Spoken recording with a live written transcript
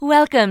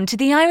Welcome to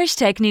the Irish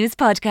Tech News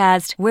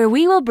Podcast, where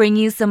we will bring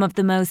you some of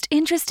the most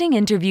interesting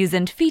interviews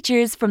and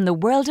features from the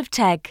world of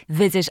tech.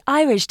 Visit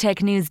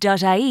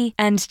irishtechnews.ie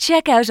and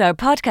check out our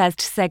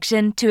podcast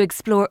section to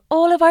explore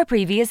all of our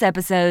previous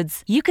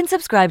episodes. You can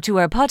subscribe to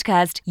our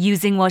podcast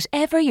using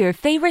whatever your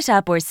favourite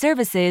app or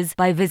service is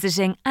by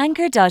visiting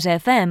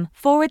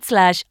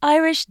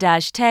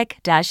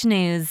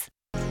anchor.fm/Irish-tech-news.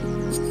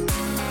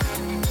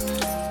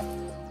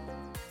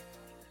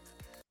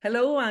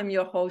 Hello, I'm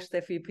your host,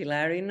 Effie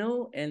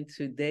Pilarino, and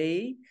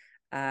today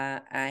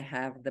I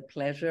have the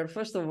pleasure,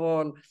 first of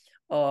all,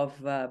 of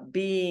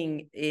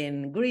being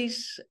in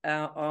Greece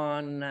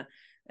on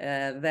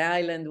the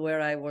island where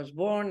I was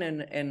born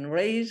and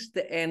raised,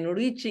 and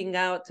reaching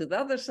out to the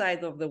other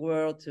side of the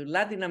world, to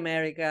Latin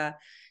America,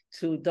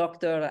 to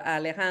Dr.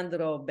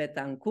 Alejandro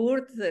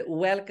Betancourt.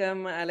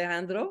 Welcome,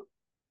 Alejandro.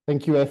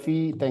 Thank you,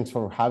 Effie. Thanks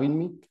for having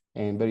me.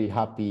 I'm very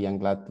happy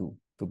and glad to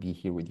be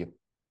here with you.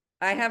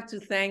 I have to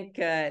thank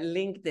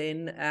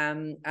LinkedIn.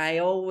 I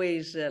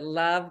always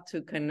love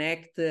to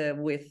connect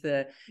with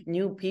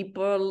new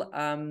people.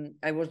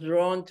 I was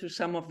drawn to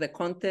some of the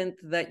content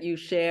that you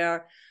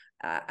share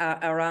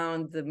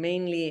around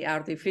mainly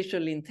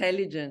artificial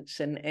intelligence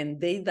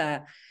and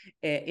data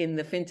in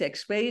the fintech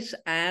space,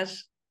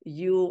 as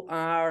you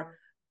are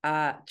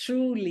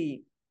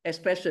truly a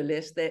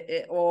specialist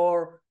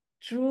or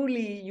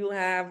truly you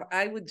have,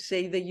 I would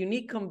say, the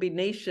unique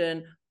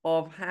combination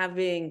of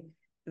having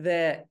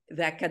the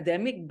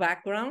academic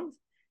background.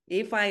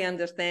 If I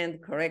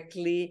understand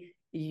correctly,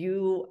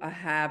 you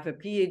have a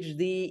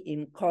PhD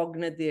in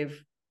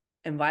cognitive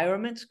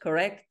environments,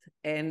 correct?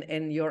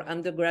 And your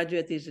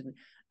undergraduate is in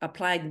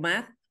applied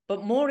math.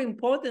 But more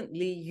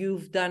importantly,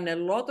 you've done a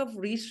lot of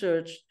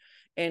research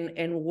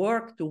and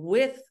worked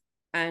with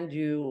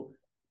Andrew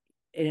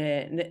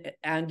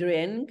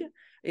Eng,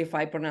 if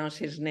I pronounce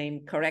his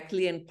name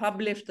correctly, and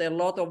published a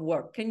lot of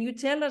work. Can you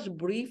tell us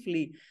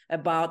briefly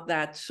about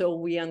that so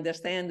we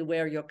understand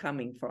where you're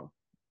coming from?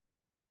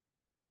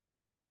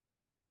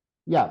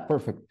 Yeah,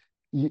 perfect.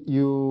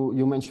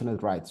 You mentioned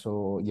it right.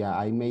 So yeah,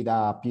 I made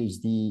a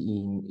PhD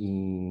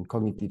in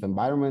cognitive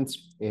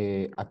environments,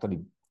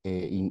 actually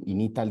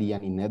in Italy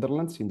and in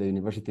Netherlands, in the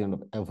University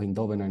of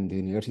Eindhoven and the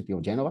University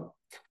of Genova.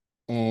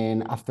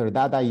 And after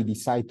that, I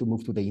decided to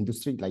move to the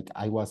industry. Like,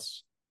 I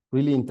was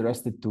really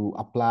interested to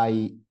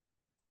apply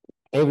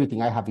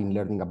everything I have been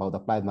learning about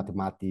applied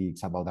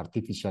mathematics, about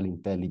artificial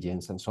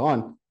intelligence, and so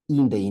on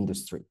in the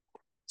industry.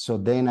 So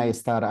then I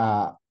start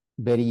a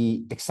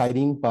very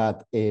exciting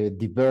but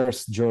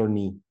diverse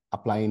journey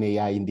applying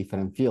AI in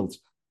different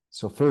fields.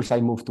 So first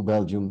I moved to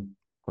Belgium,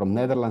 from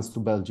Netherlands to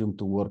Belgium,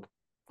 to work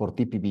for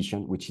TP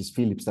Vision, which is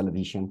Philips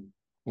Television,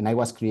 and I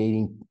was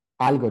creating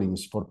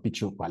algorithms for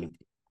picture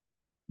quality.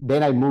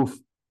 Then I moved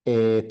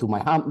to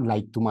my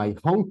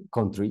home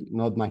country,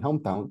 not my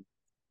hometown,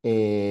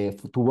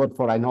 to work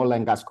for an oil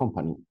and gas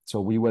company.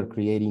 So we were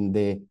creating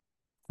the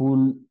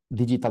full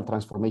digital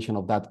transformation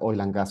of that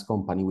oil and gas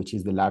company, which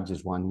is the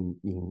largest one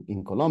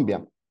in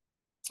Colombia.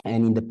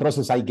 And in the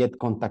process, I get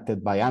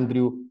contacted by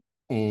Andrew,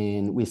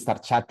 and we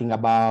start chatting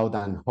about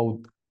and how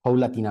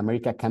Latin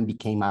America can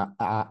become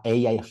a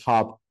AI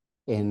hub.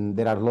 And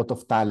there are a lot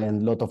of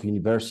talent, a lot of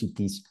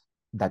universities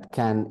that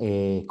can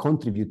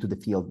contribute to the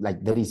field.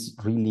 Like, there is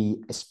really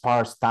a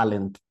scarce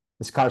talent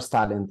in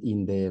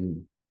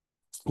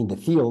the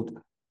field.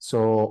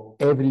 So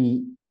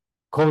every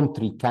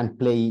country can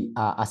play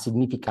a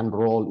significant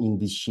role in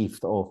this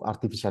shift of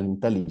artificial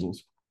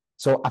intelligence.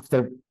 So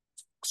after a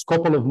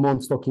couple of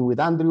months talking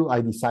with Andrew,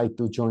 I decided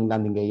to join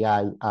Landing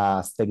AI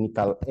as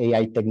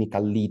AI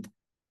technical lead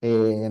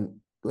to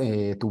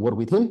work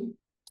with him.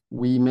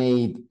 We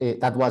made,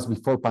 that was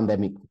before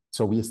pandemic.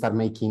 So we start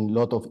making a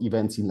lot of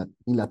events in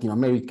Latin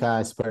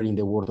America, spreading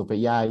the word of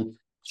AI,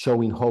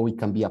 showing how it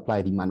can be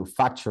applied in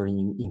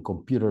manufacturing, in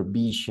computer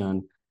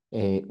vision.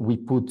 We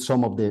put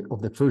some of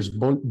the first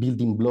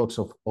building blocks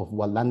of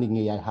what Landing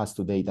AI has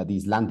today, that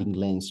is Landing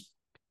Lens,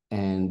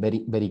 and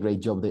very, very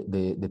great job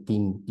the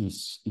team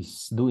is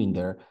doing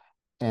there.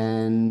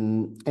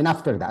 And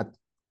after that,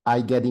 I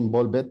get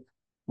involved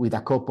with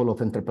a couple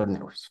of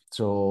entrepreneurs.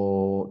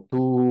 So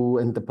 2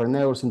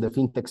 entrepreneurs in the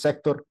fintech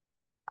sector.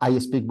 I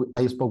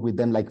spoke with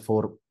them like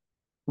for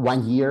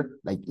 1 year.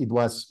 Like, it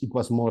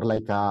was more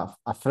like a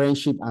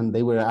friendship, and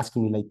they were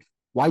asking me like,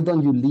 why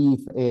don't you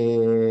leave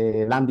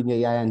Landing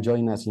AI and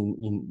join us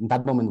in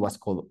that moment was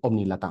called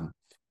Omni Latam,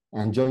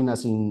 and join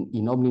us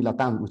in Omni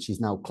Latam, which is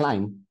now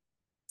Climb.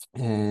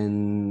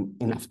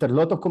 And after a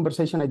lot of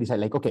conversation, I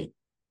decided like, okay,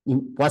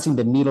 was in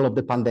the middle of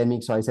the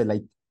pandemic, so I said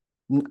like,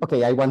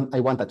 okay, I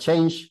want a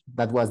change.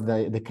 That was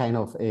the kind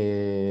of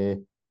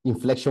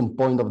inflection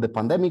point of the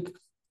pandemic.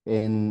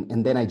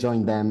 And then I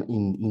joined them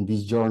in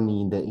this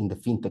journey in the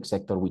fintech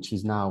sector, which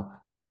is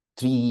now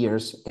 3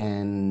 years.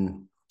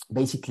 And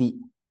basically,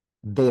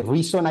 the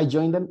reason I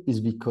joined them is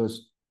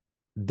because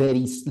there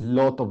is a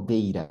lot of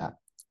data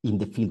in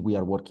the field we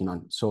are working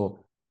on.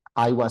 So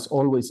I was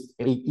always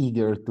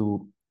eager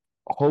to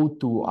how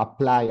to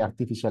apply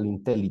artificial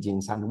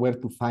intelligence and where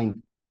to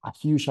find a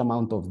huge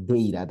amount of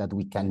data that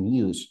we can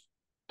use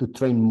to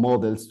train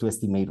models to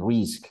estimate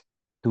risk,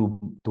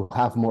 to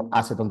have more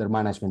asset under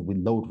management with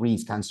low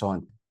risk and so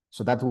on.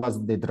 So that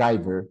was the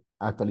driver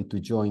actually to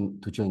join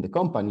the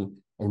company.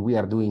 And we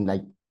are doing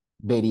like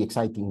very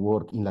exciting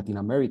work in Latin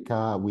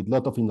America with a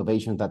lot of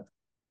innovation that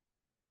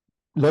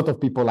a lot of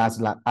people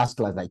ask us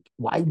like,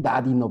 why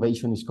that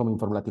innovation is coming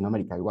from Latin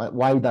America?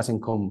 Why it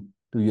doesn't come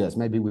to US?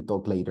 Maybe we'll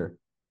talk later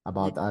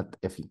about that,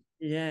 Effie.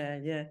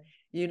 Yeah.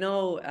 You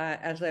know,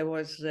 as I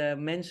was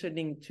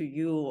mentioning to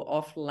you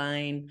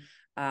offline,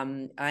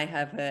 I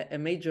have a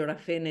major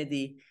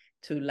affinity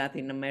to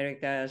Latin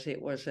America, as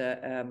it was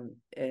a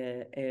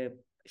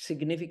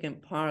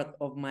significant part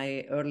of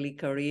my early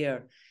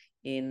career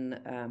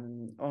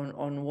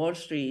on Wall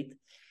Street.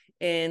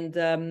 And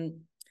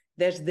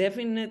there's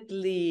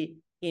definitely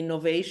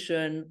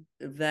innovation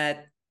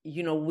that,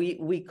 you know,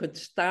 we could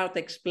start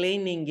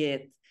explaining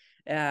it.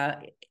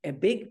 A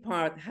big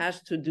part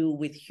has to do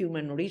with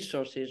human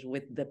resources,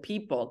 with the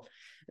people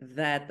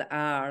that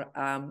are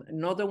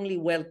not only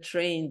well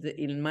trained,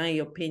 in my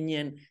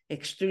opinion,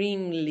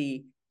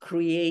 extremely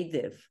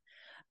creative.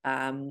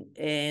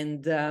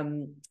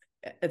 The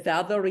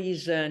other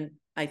reason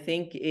I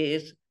think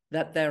is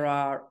that there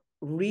are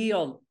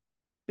real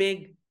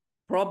big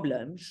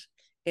problems,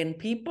 and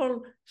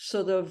people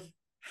sort of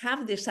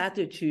have this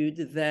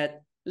attitude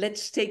that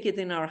let's take it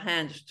in our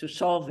hands to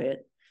solve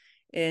it.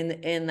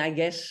 And I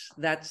guess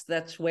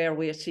that's where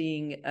we're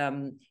seeing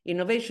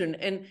innovation.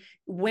 And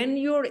when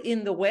you're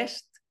in the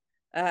West,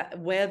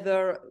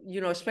 whether,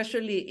 you know,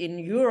 especially in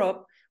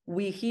Europe,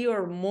 we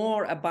hear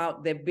more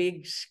about the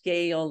big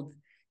scaled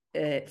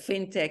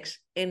fintechs,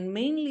 and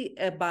mainly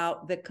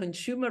about the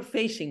consumer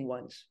facing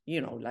ones,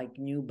 you know, like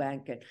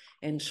Nubank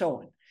and so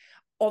on.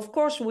 Of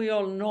course, we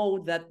all know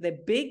that the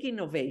big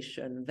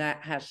innovation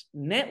that has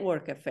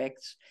network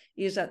effects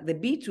is at the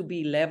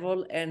B2B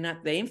level and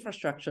at the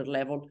infrastructure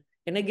level.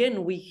 And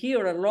again, we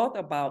hear a lot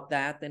about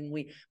that, and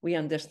we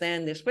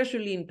understand,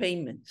 especially in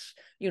payments,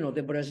 you know,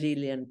 the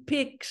Brazilian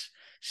PIX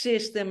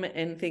system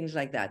and things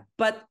like that.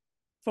 But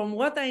from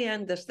what I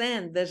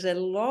understand, there's a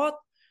lot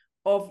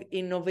of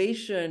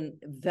innovation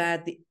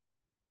that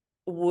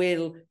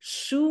will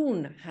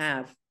soon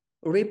have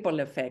ripple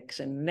effects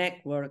and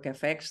network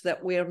effects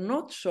that we're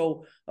not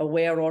so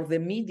aware, or the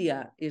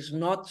media is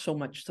not so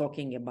much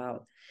talking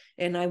about.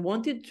 And I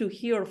wanted to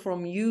hear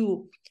from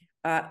you,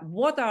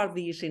 what are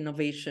these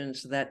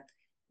innovations that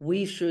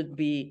we should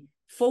be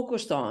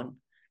focused on,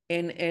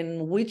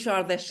 and which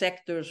are the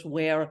sectors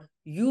where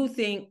you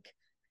think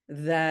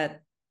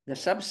that the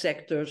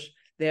subsectors,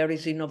 there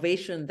is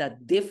innovation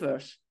that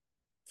differs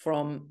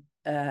from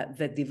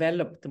the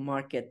developed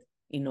market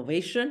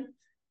innovation,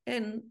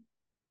 and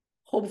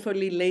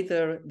hopefully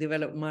later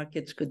developed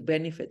markets could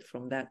benefit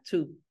from that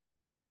too.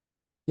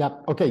 Yeah,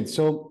 okay,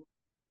 so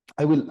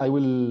I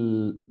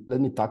will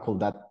let me tackle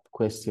that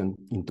question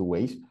in two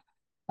ways.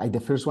 Like the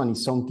first one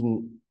is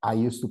something I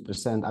used to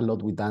present a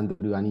lot with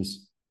Andrew, and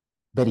is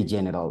very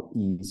general,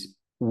 is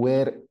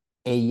where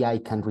AI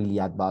can really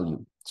add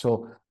value.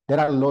 So there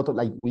are a lot of,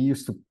 like, we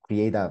used to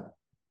create a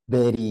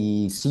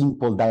very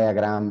simple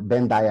diagram,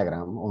 Venn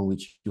diagram, on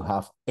which you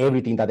have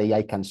everything that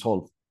AI can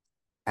solve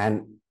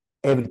and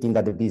everything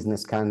that the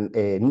business can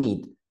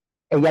need.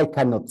 AI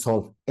cannot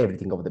solve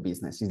everything of the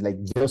business. It's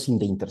like just in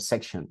the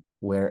intersection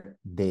where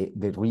the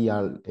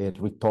real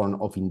return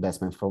of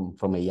investment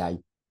from AI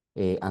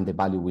and the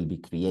value will be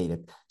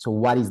created. So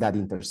what is that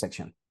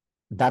intersection?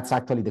 That's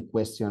actually the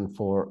question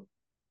for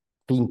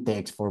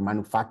fintechs, for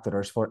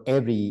manufacturers, for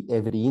every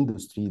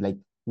industry. Like,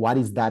 what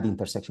is that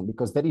intersection?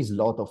 Because there is a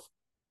lot of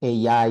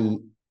AI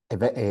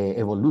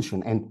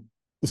evolution, and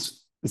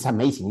it's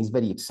amazing. It's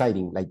very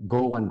exciting. Like,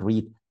 go and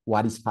read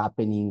what is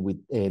happening with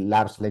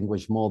large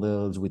language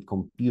models, with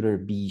computer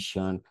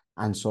vision,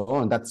 and so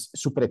on. That's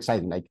super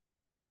exciting. Like,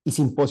 it's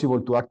impossible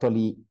to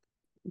actually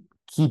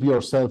keep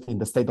yourself in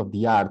the state of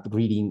the art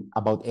reading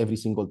about every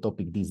single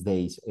topic these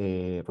days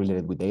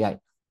related with AI.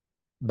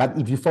 But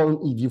if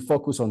you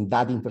focus on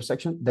that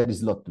intersection, there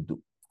is a lot to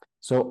do.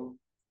 So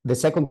the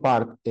second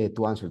part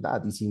to answer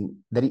that is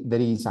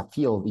there is a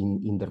field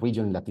in the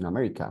region in Latin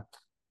America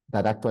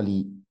that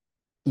actually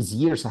is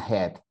years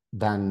ahead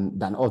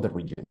than other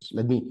regions.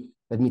 Let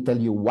me tell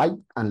you why,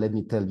 and let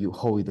me tell you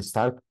how it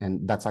started,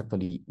 and that's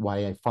actually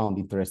why I found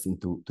interesting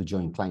to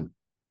join Climb.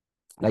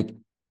 Like,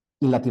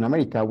 in Latin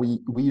America, we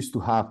used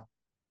to have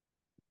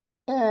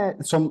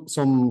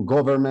some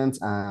governments,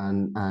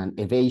 and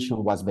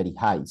evasion was very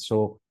high.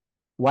 So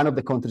one of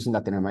the countries in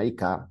Latin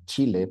America,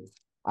 Chile,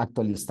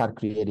 actually started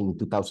creating in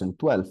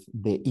 2012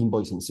 the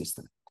invoicing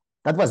system.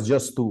 That was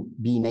just to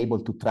being able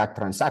to track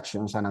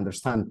transactions and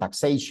understand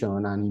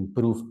taxation and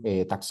improve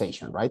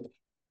taxation, right?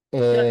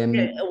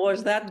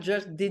 Was that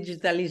just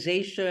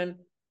digitalization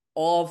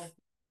of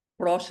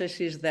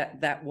processes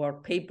that were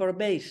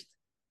paper-based?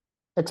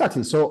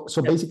 Exactly. So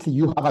basically,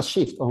 you have a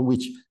shift on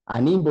which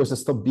an invoice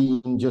stopped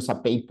being just a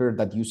paper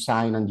that you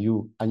sign and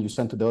you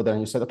send to the other, and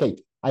you said, okay,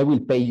 I will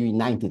pay you in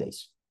 90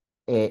 days,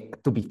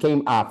 to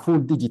become a full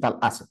digital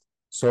asset.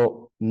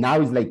 So now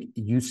it's like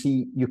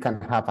you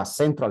can have a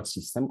central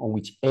system on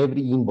which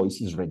every invoice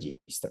is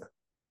registered.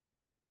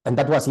 And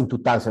that was in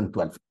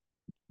 2012.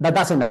 That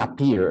doesn't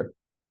appear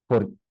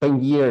for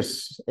 10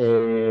 years.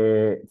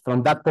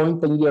 From that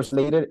point, 10 years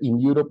later, in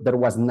Europe, there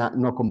was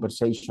no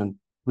conversation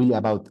really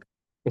about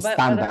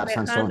standards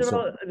and so on.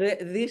 So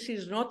this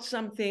is not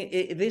something,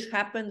 this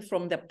happened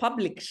from the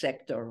public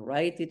sector,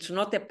 right? It's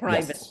not a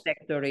private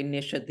sector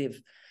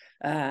initiative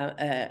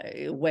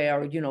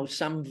where,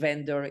 some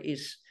vendor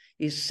is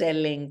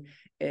selling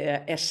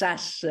a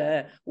SaaS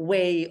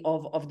way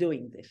of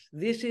doing this.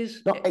 This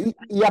is... No,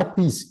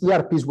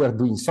 ERPs were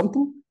doing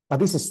something, but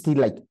this is still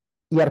like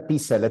ERP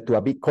sell to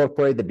a big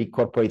corporate. The big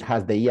corporate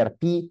has the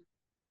ERP,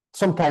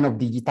 some kind of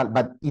digital,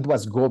 but it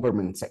was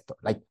government sector.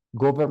 Like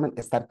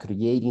government start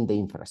creating the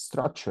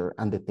infrastructure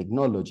and the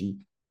technology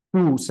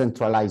to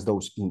centralize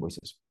those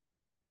invoices.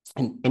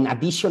 And an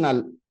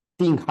additional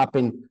thing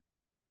happened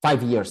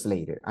 5 years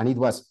later, and it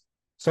was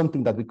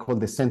something that we call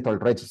the central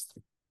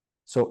registry.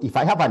 So if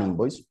I have an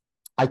invoice,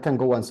 I can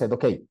go and say,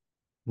 okay,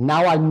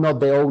 now I'm not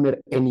the owner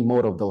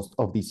anymore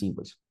of this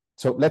invoice.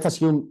 So let's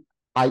assume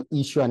I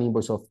issue an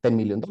invoice of $10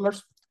 million.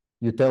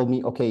 You tell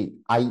me, okay,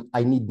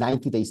 I need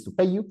 90 days to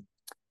pay you.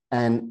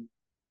 And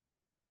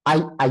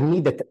I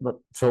need it.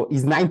 So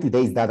it's 90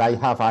 days that I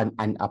have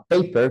a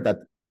paper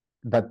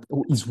that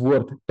is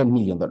worth $10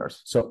 million.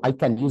 So I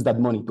can use that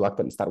money to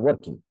actually start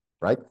working,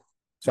 right?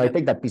 So I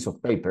take that piece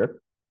of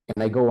paper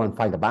and I go and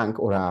find a bank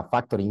or a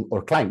factoring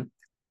or client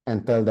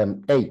and tell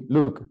them, hey,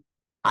 look,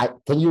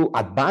 can you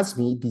advance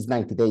me these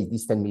 90 days,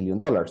 these $10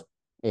 million,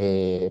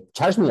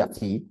 charge me a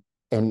fee,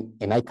 and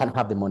I can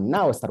have the money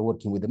now, start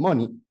working with the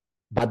money,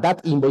 but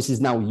that invoice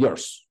is now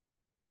yours.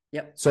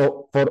 Yep.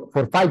 So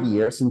for 5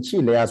 years in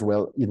Chile as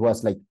well, it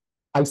was like,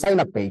 I sign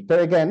a paper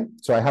again,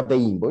 so I have the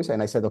invoice,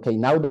 and I said, okay,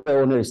 now the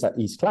owner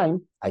is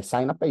client, I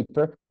sign a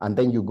paper, and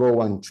then you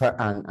go and try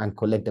and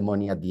collect the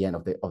money at the end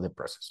of the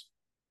process.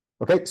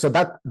 Okay, so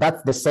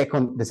that's the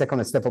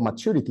second step of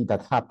maturity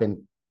that happened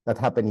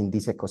in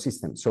this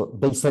ecosystem. So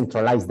they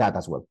centralize that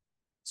as well.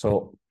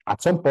 So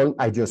at some point,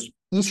 I just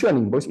issue an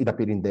invoice, it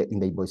appeared in the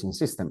invoicing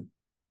system.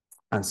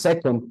 And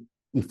second,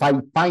 if I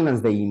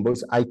finance the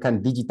invoice, I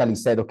can digitally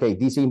say, okay,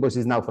 this invoice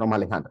is now from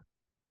Alejandro.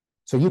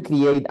 So you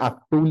create a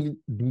fully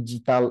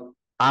digital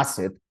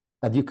asset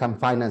that you can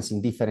finance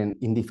in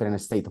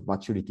different state of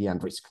maturity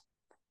and risk.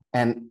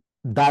 And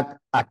that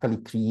actually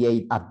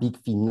create a big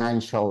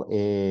financial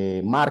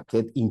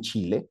market in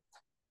Chile,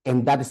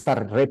 and that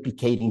started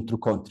replicating through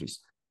countries.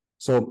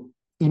 So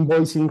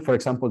invoicing, for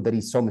example, there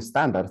is some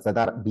standards that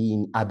are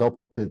being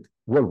adopted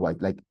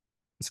worldwide, like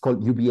it's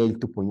called UBA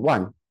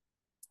 2.1.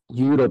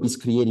 Europe is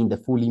creating the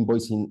full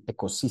invoicing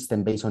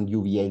ecosystem based on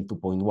UBA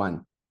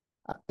 2.1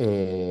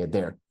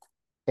 there.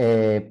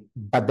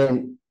 But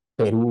then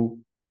Peru,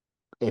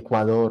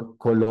 Ecuador,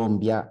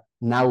 Colombia,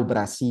 now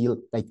Brazil,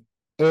 like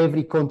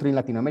every country in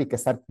Latin America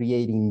start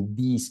creating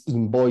this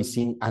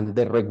invoicing and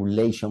the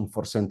regulation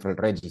for central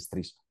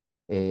registries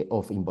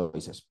of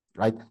invoices,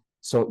 right?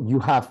 So you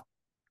have,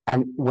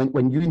 and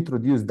when you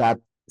introduce that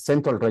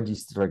central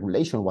registry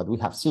regulation, what we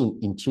have seen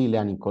in Chile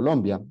and in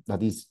Colombia,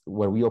 that is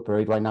where we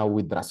operate right now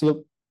with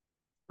Brazil,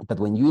 that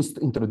when you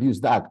introduce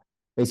that,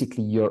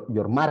 basically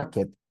your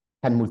market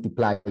can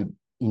multiply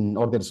in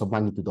orders of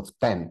magnitude of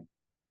 10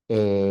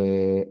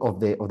 of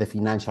the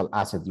financial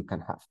asset you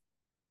can have,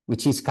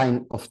 which is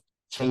kind of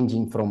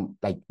changing from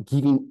like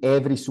giving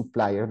every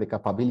supplier the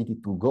capability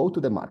to go to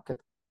the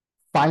market,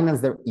 finance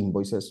their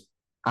invoices,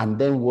 and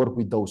then work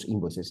with those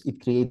invoices. It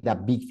creates a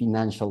big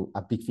financial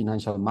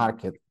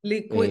market.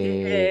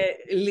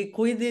 Liquidity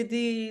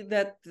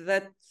that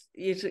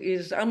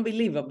is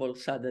unbelievable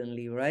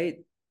suddenly,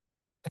 right?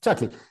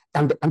 Exactly.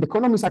 And the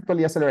economies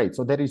actually accelerate.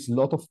 So there is a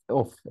lot of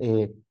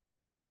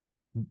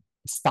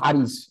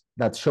studies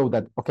that show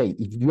that, okay,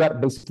 if you are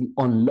basically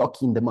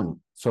unlocking the money,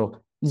 so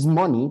this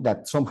money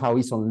that somehow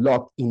is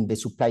unlocked in the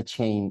supply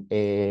chain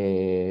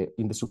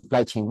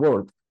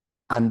world,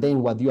 and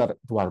then what you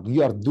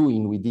are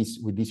doing with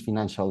this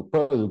financial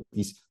product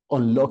is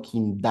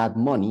unlocking that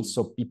money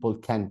so people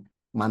can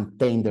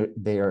maintain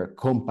their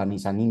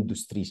companies and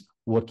industries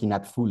working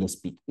at full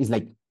speed. It's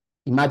like,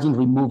 imagine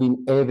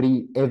removing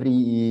every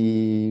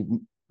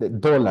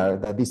dollar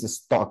that is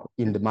stock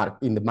in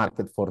the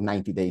market for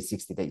 90 days,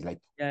 60 days. Like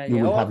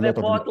you will have a lot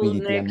of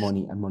liquidity and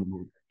money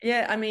moving.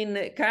 Yeah, I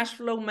mean, cash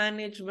flow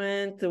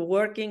management,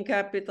 working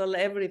capital,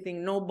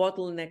 everything, no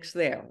bottlenecks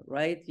there,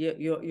 right?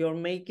 You're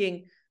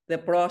making the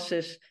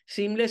process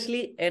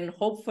seamlessly and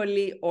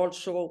hopefully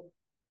also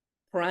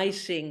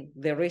pricing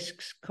the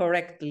risks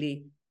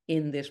correctly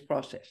in this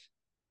process.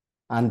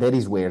 And that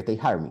is where they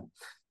hire me.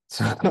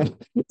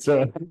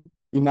 So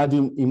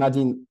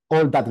imagine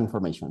all that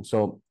information.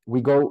 So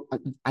we go,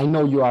 I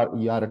know you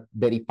are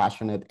very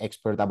passionate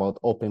expert about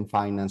open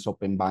finance,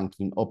 open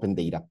banking, open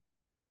data.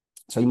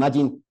 So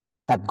imagine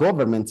that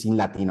governments in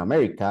Latin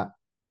America,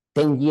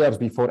 10 years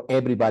before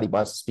everybody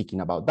was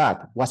speaking about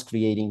that, was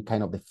creating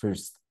kind of the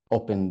first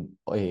open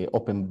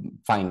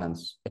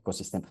finance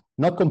ecosystem.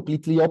 Not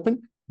completely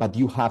open, but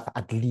you have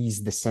at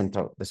least the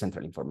central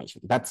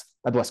information. That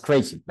was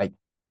crazy. Like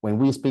when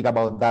we speak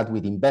about that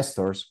with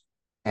investors,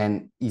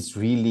 and it's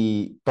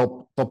really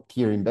top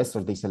tier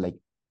investors, they say like,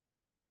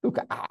 look,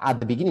 at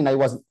the beginning,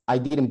 I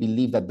didn't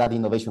believe that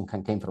innovation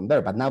came from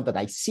there. But now that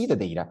I see the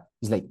data,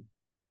 it's like,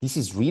 this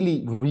is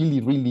really,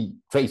 really, really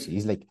crazy.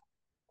 It's like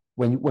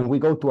when we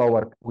go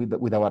to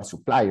with our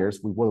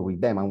suppliers, we work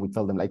with them and we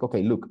tell them like,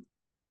 okay, look,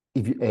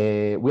 if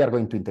we are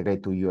going to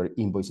integrate to your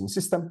invoicing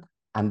system,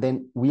 and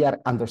then we are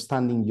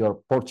understanding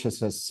your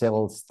purchases,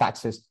 sales,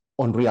 taxes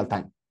on real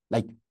time,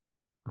 like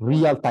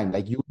real time.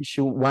 Like you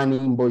issue one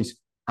invoice,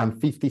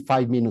 and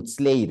 55 minutes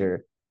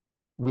later,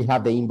 we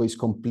have the invoice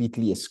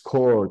completely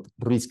scored,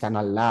 risk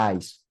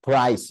analyzed,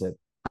 priced,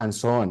 and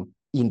so on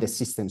in the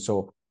system.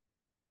 So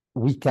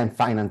we can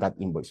finance that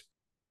invoice.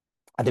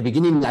 At the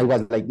beginning, I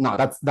was like, no,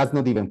 that's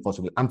not even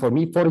possible. And for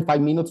me, 45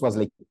 minutes was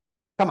like,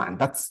 come on,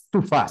 that's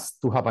too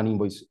fast to have an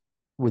invoice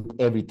with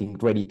everything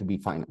ready to be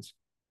financed.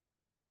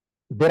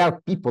 There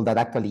are people that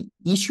actually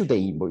issue the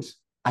invoice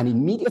and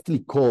immediately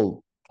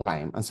call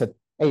client and said,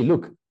 hey,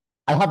 look,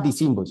 I have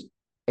this invoice.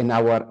 And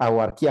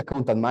our key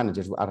accountant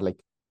managers are like,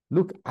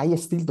 look, I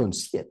still don't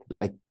see it.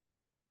 Like,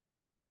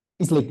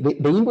 it's like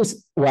the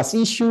invoice was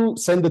issued,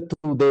 sent it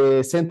to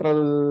the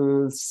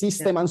central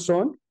system and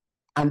so on,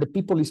 and the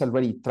people is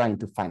already trying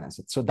to finance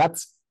it. So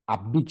that's a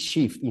big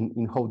shift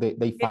in how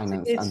they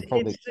finance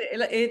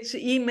it's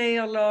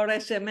email or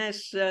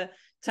SMS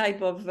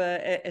type of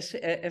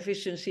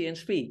efficiency and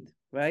speed,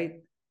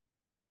 right?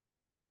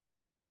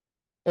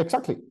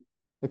 Exactly.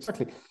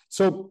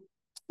 So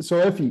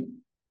Effie,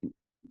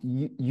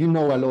 you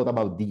know a lot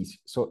about this.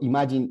 So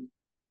imagine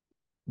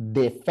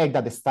the effect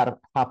that start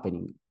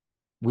happening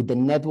with the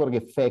network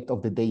effect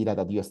of the data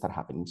that you start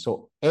happening.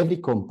 So every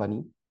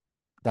company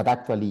that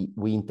actually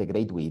we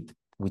integrate with,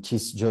 which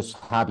is just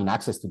having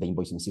access to the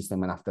invoicing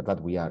system, and after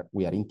that we are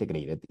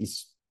integrated,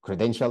 is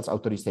credentials,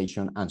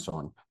 authorization, and so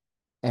on,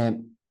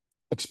 and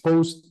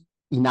exposed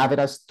in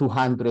average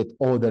 200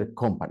 other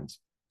companies.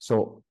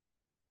 So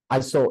I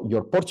saw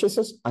your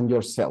purchases and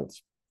your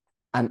sales,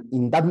 and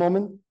in that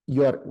moment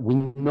we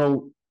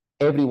know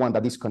everyone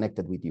that is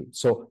connected with you.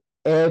 So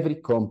every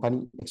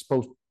company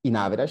exposed in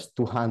average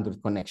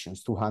 200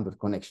 connections.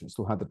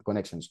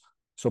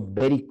 So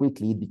very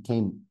quickly it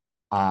became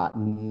a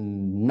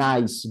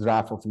nice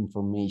graph of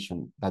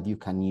information that you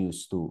can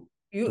use to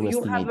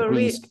estimate the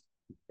risk.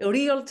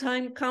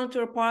 Real-time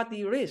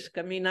counterparty risk.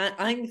 I mean,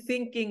 I'm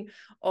thinking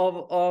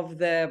of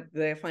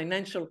the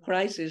financial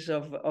crisis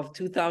of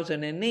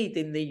 2008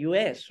 in the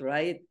US,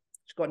 right?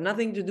 It's got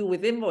nothing to do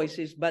with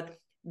invoices, but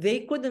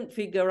they couldn't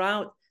figure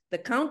out the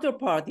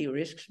counterparty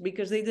risks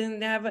because they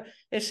didn't have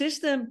a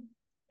system.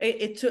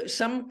 It took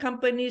some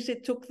companies,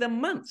 it took them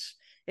months.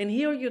 And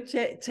here you're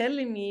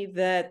telling me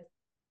that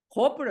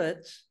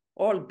corporates,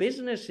 all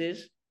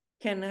businesses,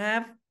 can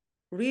have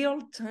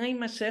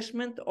real-time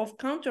assessment of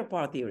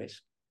counterparty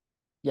risk.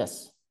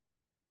 Yes.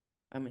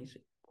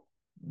 Amazing.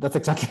 That's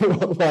exactly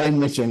what I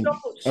mentioned.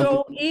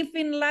 So if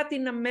in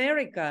Latin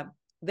America,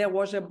 there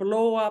was a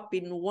blow up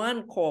in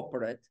one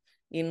corporate,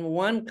 in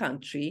one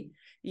country,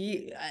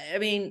 I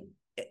mean,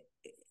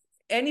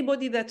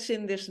 anybody that's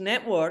in this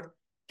network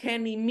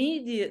can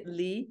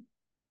immediately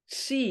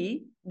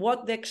see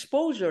what the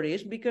exposure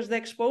is, because the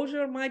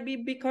exposure might be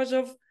because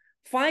of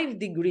 5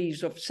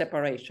 degrees of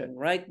separation,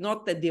 right?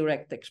 Not the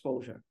direct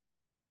exposure.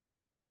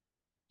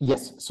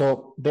 Yes.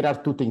 So there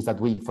are two things that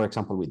for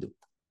example, we do.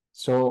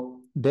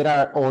 So there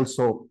are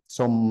also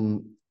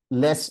some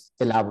less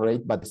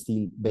elaborate, but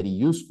still very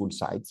useful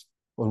sites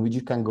on which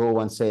you can go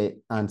and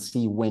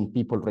see when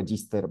people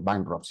register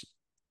bankruptcy.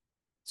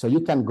 So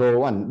you can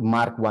go and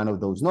mark one of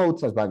those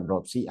notes as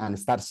bankruptcy and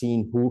start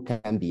seeing who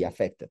can be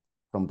affected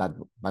from that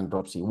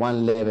bankruptcy.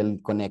 1-level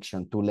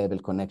connection, 2-level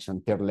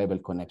connection, 3rd-level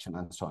connection,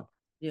 and so on.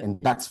 Yeah.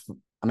 And that's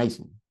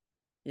amazing.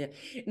 Yeah.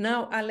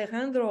 Now,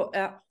 Alejandro,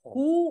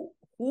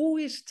 who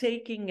is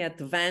taking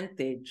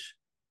advantage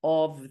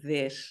of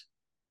this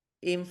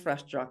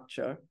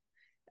infrastructure?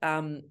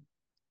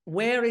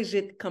 Where is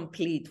it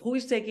complete? Who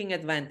is taking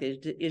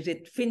advantage? Is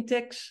it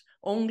fintechs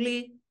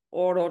only,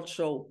 or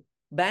also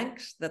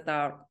banks that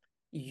are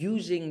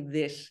using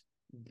this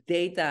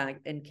data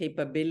and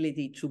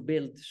capability to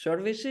build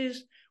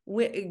services?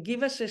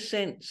 Give us a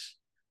sense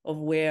of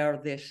where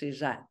this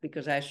is at,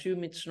 because I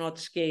assume it's not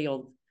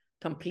scaled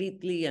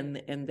completely,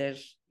 and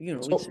there's,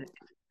 it's an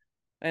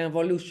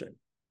evolution.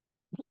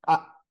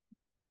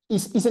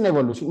 It's an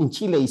evolution. In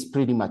Chile, it's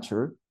pretty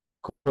mature.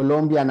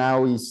 Colombia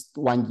now is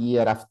 1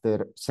 year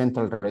after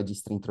central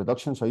register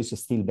introduction, so it's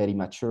still very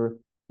mature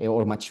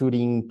or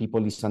maturing.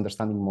 People is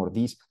understanding more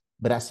this.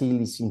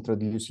 Brazil is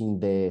introducing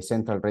the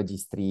central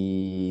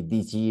registry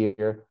this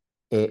year,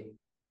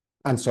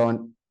 and so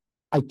on.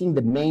 I think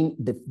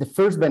the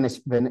first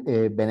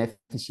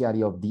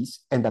beneficiary of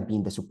this end up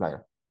being the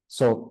supplier.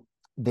 So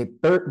the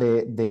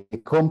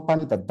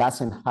company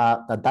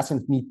that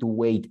doesn't need to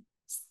wait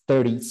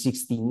 30,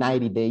 60,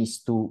 90 days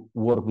to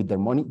work with their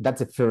money,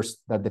 that's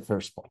the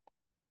first point.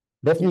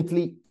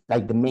 Definitely,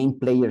 like the main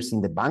players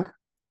in the bank,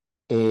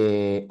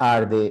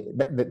 are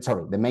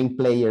the main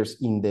players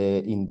in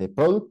the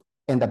product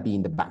end up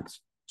being the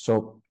banks.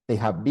 So they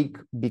have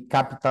big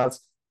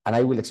capitals, and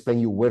I will explain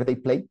you where they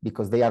play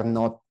because they are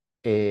not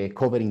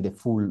covering the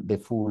full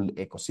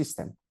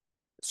ecosystem.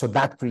 So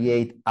that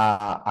create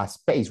a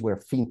space where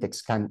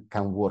fintechs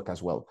can work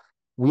as well.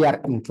 We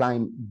are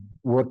inclined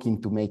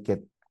working to make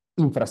it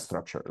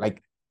infrastructure.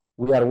 Like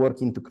we are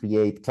working to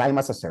create Climb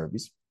as a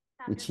Service,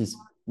 which is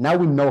now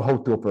we know how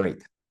to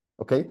operate.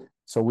 Okay,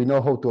 so we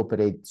know how to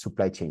operate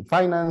supply chain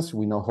finance.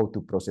 We know how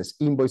to process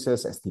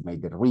invoices,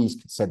 estimate the risk,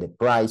 set the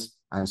price,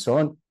 and so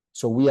on.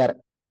 So we are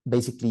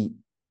basically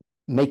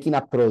making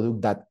a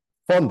product that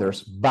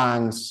funders,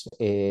 banks,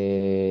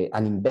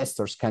 and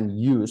investors can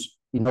use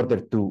in order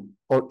to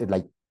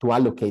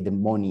allocate the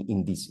money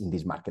in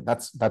this market.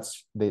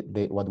 That's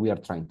what we are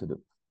trying to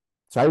do.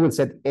 So I will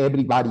say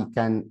everybody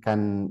can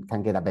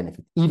get a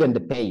benefit. Even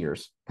the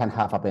payers can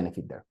have a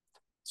benefit there.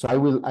 So I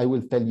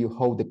will tell you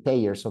how the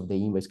payers of the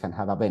invoice can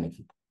have a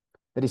benefit.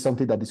 There is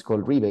something that is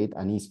called rebate,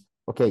 and is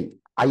okay.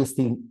 I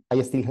still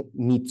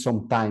need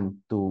some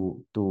time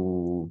so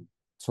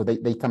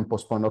they can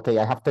postpone. Okay,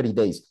 I have 30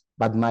 days,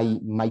 but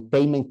my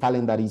payment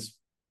calendar is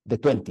the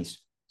 20s.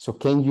 So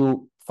can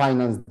you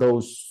finance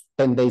those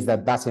 10 days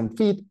that doesn't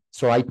fit?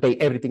 So I pay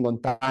everything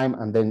on time,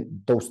 and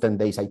then those 10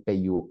 days I pay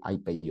you a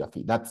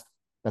fee. That's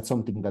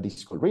something that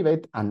is called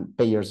rebate, and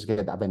payers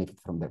get a benefit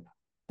from there.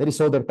 There is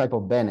other type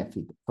of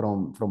benefit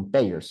from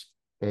payers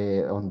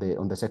on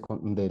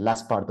the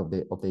last part of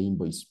the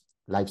invoice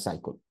life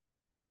cycle,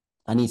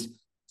 and is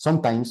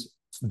sometimes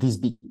these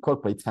big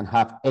corporates can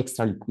have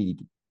extra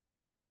liquidity.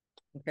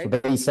 Okay. So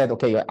they said,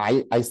 okay,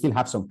 I still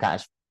have some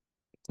cash.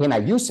 Can I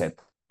use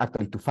it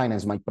actually to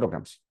finance my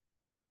programs?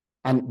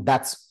 And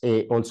that's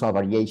also a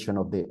variation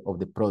of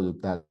the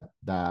product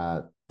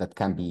that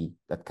can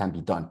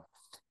be done.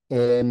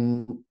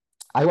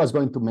 I was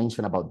going to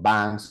mention about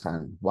banks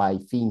and why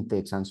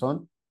fintechs and so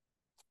on.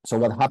 So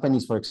what happened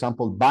is, for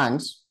example,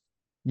 banks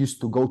used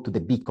to go to the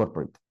big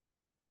corporate.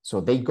 So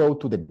they go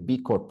to the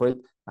big corporate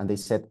and they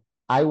said,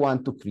 I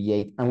want to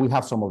create, and we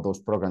have some of those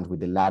programs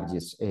with the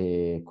largest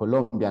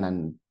Colombian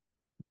and,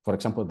 for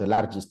example, the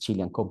largest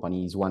Chilean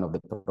company is one of the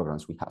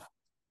programs we have.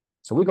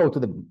 So we go to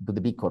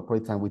the big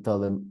corporates and we tell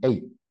them,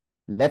 hey,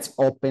 let's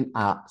open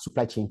a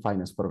supply chain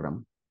finance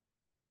program.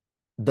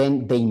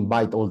 Then they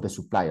invite all the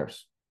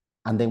suppliers,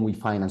 and then we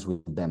finance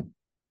with them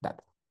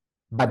that.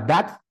 But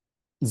that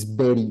is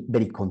very,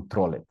 very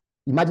controlled.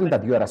 Imagine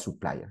that you are a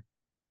supplier.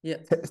 Yeah.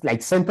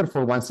 Like center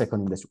for 1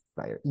 second in the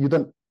supplier. You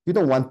don't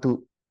want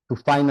to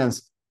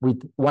finance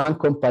with one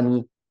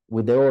company,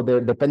 with the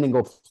other, depending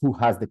on who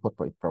has the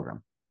corporate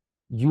program.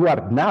 You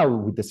are now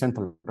with the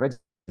central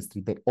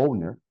registry, the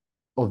owner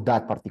of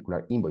that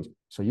particular invoice.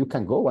 So you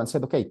can go and say,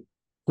 okay,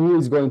 who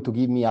is going to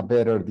give me a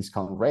better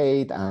discount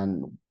rate,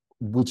 and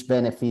which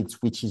benefits,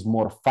 which is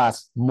more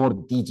fast, more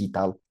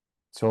digital.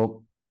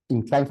 So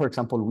in Klein, for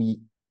example,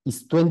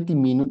 it's 20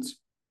 minutes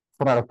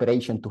for an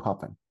operation to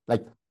happen.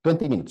 Like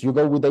 20 minutes. You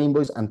go with the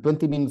invoice, and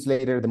 20 minutes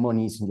later, the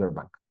money is in your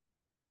bank.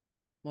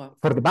 Wow.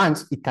 For the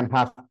banks, it can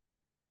have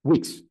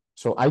weeks.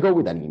 So I go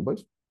with an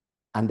invoice,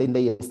 and then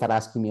they start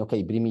asking me,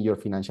 okay, bring me your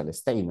financial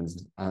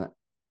statements.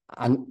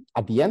 And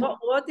at the end,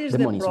 what is the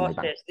the money is in my bank.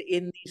 process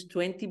in these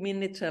 20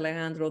 minutes,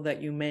 Alejandro,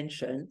 that you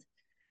mentioned?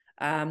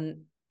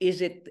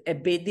 Is it a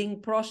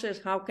bidding process?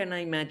 How can I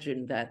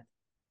imagine that?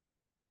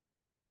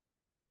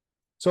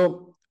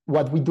 So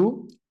what we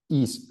do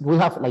is we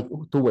have like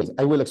two ways.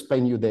 I will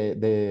explain you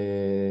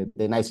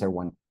the nicer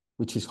one,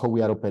 which is how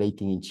we are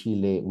operating in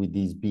Chile with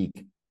these big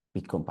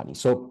companies.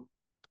 So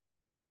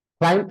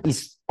Prime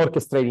is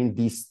orchestrating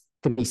this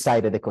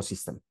three-sided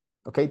ecosystem,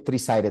 okay,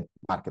 three-sided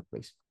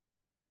marketplace.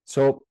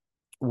 So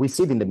we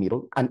sit in the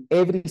middle, and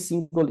every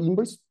single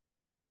invoice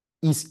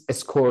is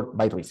scored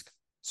by risk.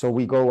 So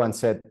we go and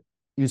said,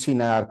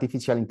 using an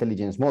artificial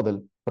intelligence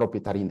model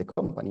proprietary in the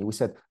company, we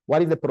said,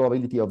 what is the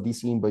probability of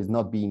this invoice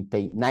not being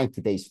paid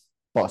 90 days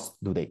post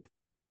due date?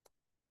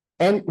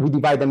 And we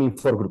divide them in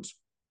 4 groups,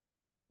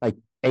 like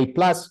A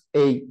plus,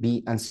 A,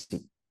 B, and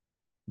C.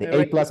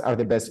 The A plus are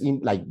the best,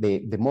 like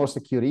the more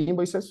secure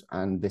invoices,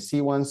 and the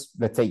C ones,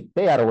 let's say,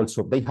 they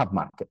have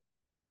market,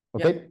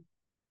 okay? Yep.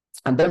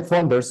 And then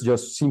funders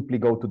just simply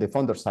go to the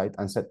funder side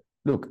and said,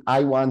 look,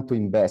 I want to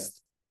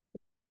invest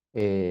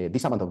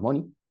this amount of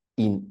money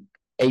in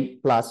A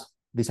plus,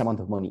 this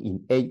amount of money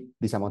in A,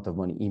 this amount of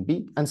money in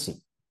B and C.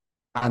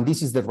 And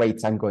this is the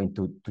rates I'm going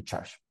to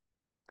charge.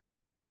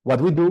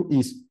 What we do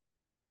is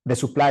the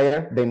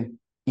supplier then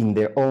in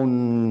their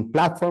own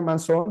platform and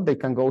so on, they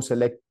can go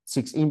select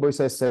 6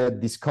 invoices,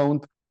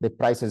 discount, the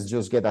prices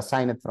just get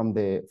assigned from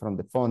the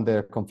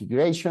funder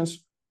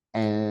configurations,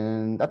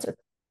 and that's it.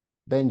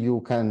 Then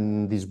you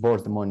can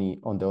disburse the money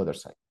on the other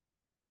side.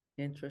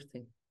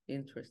 Interesting.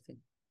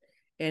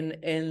 And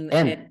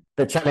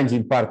the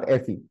challenging part,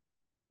 Effie,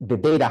 the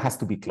data has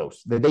to be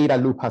closed. The data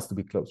loop has to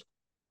be closed.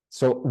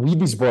 So we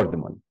disburse the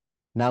money.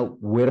 Now,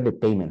 where the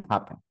payment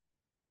happen?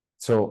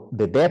 So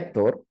the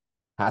debtor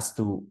has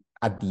to,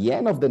 at the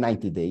end of the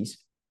 90 days,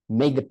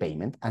 make the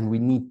payment, and we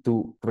need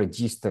to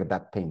register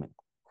that payment.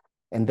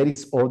 And there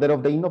is order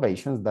of the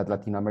innovations that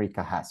Latin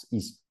America has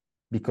is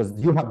because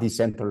you have this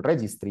central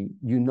registry,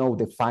 you know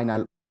the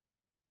final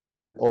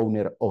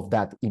owner of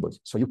that invoice.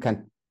 So you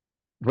can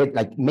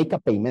make a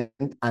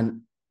payment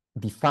and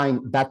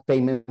define that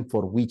payment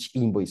for which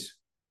invoice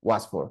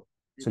was for.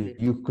 So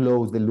you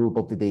close the loop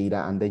of the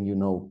data and then you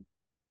know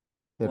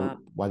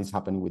what is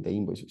happening with the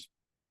invoices.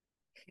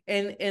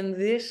 And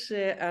this,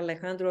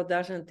 Alejandro,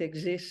 doesn't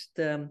exist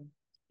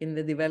in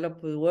the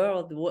developed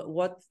world.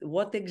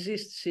 What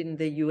exists in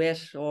the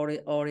US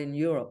or in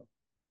Europe?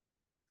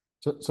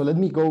 So let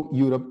me go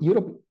Europe.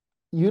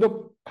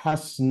 Europe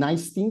has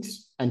nice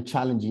things and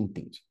challenging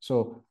things.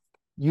 So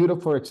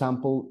Europe, for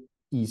example,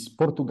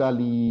 Portugal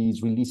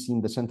is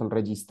releasing the central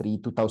registry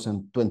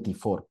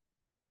 2024.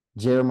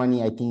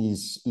 Germany, I think,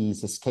 is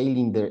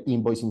scaling their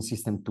invoicing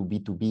system to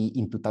B2B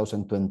in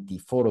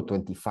 2024 or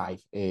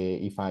 25,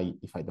 if I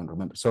don't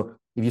remember. So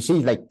if you see,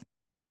 it's like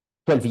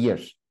 12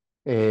 years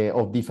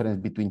of difference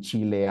between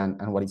Chile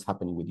and what is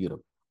happening with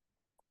Europe.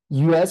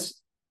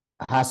 US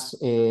has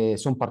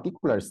some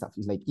particular stuff.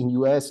 It's like in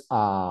US,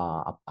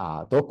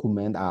 a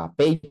document, a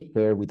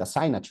paper with a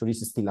signature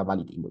is still a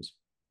valid invoice.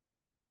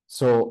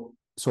 So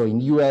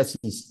in US,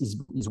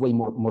 is way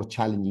more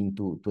challenging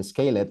to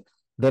scale it.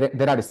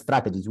 There are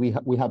strategies. We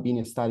have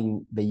been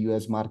studying the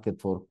US market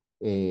for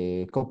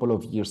a couple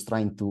of years,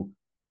 trying to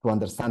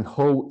understand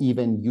how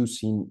even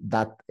using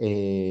that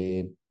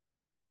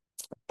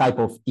type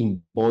of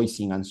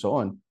invoicing and so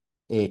on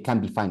can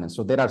be financed.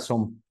 So there are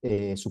some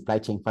supply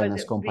chain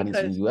finance companies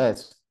in the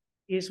US.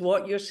 Is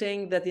what you're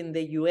saying that in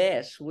the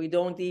US, we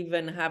don't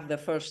even have the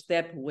first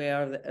step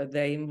where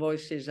the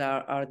invoices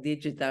are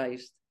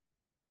digitized,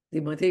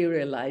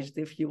 dematerialized,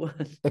 if you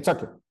want.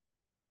 Exactly.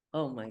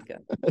 Oh my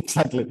God.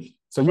 Exactly.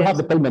 So you have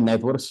the payment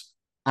networks,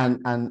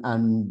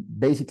 and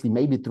basically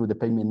maybe through the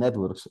payment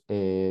networks,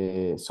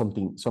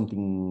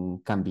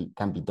 something can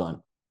be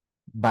done.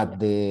 But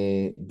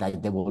the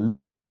evolution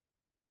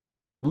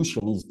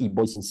is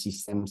invoicing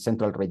system,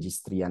 central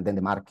registry, and then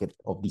the market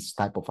of this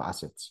type of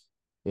assets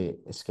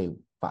scale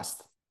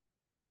fast.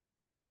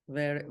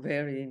 Very,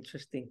 very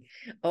interesting.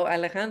 Oh,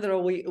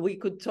 Alejandro, we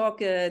could talk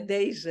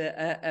days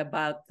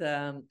about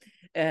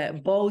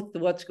both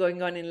what's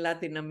going on in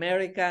Latin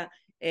America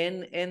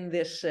and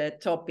this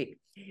topic.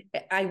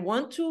 I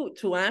want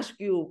to ask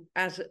you,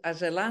 as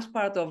a last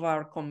part of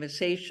our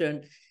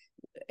conversation,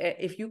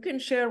 if you can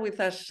share with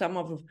us some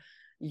of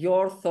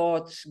your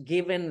thoughts,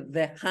 given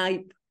the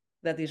hype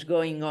that is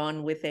going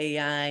on with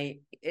AI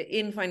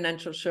in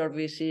financial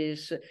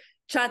services,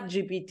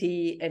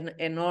 ChatGPT,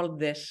 and all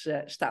this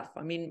stuff.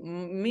 I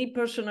mean, me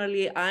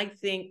personally, I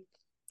think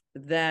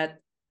that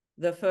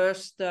the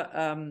first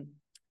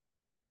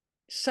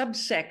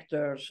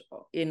subsectors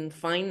in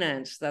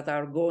finance that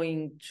are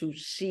going to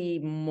see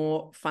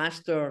more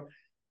faster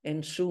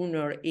and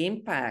sooner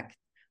impact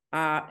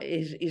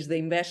is the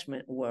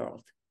investment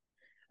world.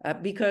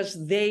 Because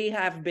they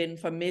have been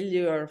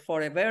familiar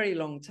for a very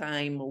long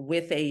time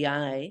with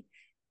AI,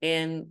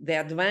 and the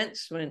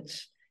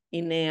advancements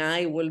in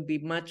AI will be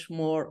much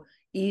more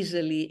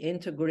easily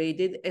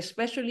integrated,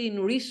 especially in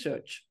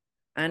research.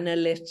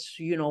 Analysts,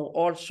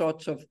 all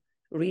sorts of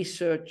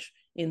research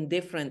in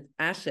different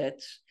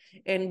assets.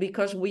 And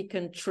because we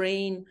can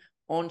train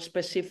on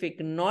specific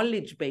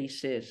knowledge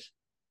bases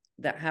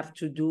that have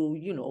to do,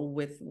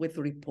 with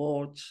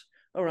reports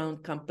around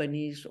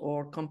companies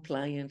or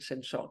compliance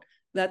and so on.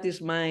 That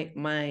is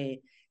my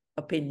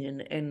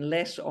opinion, and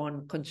less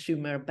on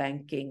consumer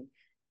banking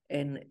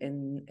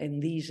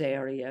and these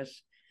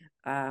areas.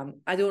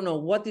 I don't know,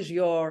 what is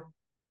your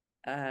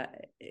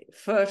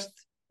first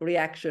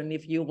reaction,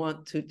 if you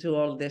want, to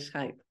all this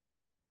hype?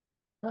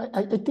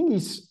 I think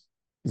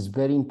it's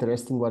very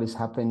interesting what is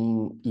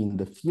happening in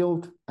the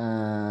field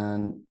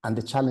and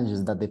the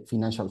challenges that the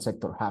financial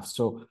sector have.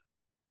 So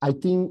I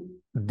think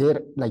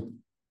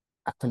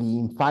actually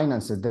in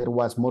finances, there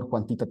was more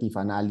quantitative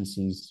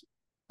analysis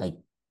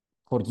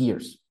for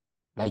years.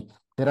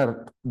 There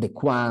are the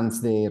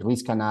quants, the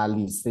risk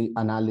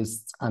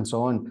analysts, and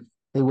so on.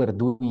 They were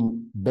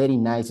doing very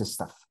nice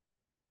stuff.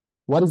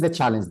 What is the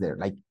challenge there?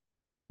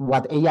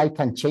 What AI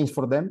can change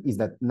for them is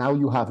that now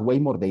you have way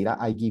more data.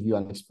 I gave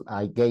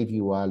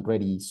you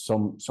already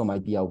some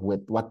idea of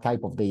what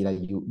type of data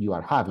you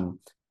are having.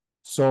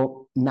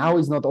 So now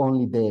it's not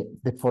only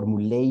the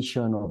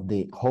formulation of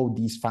how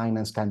this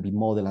finance can be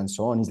modeled and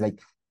so on. It's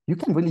you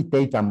can really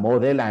take a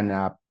model and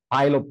a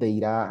pile of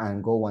data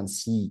and go and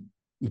see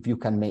if you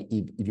can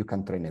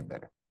train it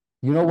better.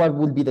 What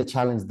would be the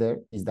challenge there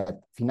is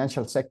that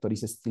financial sector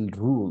is still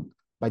ruled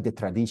by the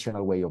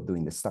traditional way of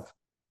doing the stuff.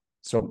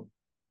 So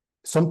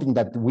something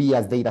that we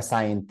as data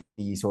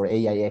scientists or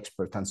AI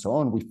experts and so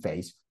on we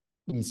face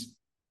is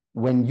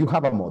when you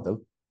have a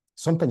model,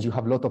 sometimes you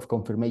have a lot of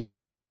confirmation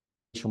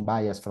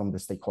bias from the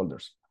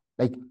stakeholders.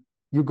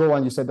 You go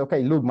and you said,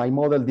 okay, look, my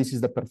model, this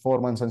is the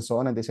performance and so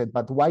on. And they said,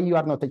 but why you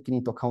are not taking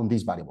into account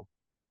this variable?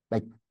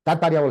 That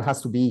variable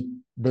has to be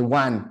the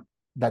one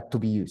that to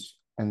be used.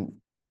 And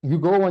you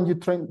go and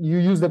you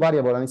use the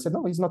variable and it said,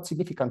 no, it's not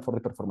significant for the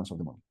performance of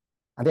the model.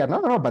 And they are,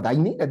 no, but I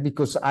need it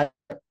because I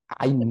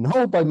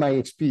know by my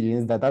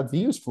experience that that's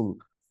useful.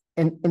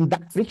 And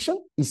that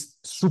friction is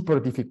super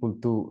difficult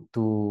to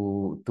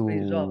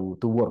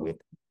work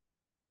with.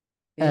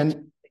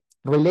 And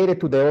related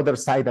to the other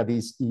side that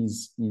is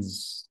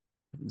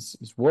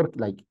work,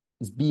 like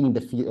is being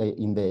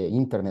in the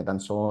internet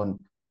and so on,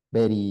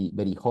 very,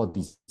 very hot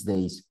these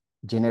days.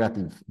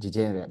 Generative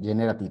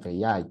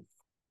AI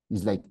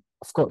is like,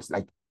 of course,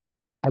 like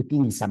I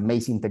think it's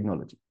amazing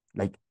technology.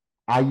 Like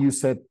I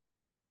use it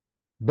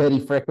very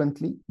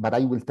frequently, but I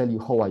will tell you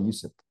how I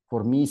use it.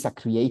 For me, it's a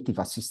creative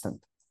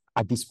assistant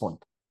at this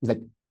point. It's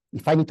like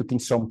if I need to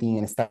think something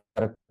and start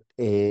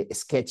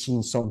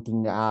sketching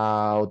something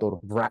out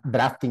or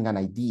drafting an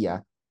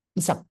idea,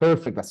 it's a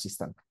perfect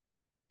assistant.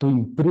 To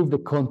improve the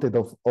content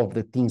of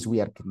the things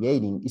we are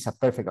creating, is a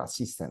perfect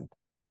assistant.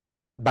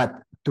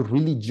 But to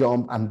really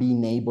jump and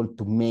being able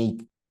to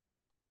make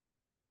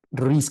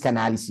risk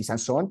analysis and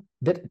so on,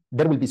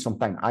 there will be some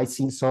time. I've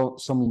seen some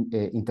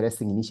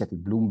interesting initiative,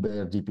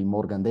 Bloomberg, JP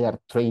Morgan, they are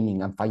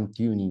training and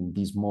fine-tuning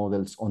these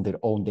models on their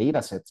own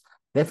data sets.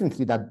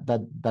 Definitely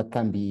that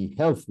can be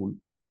helpful.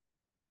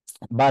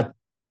 But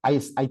I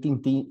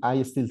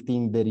still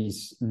think there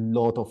is a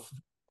lot of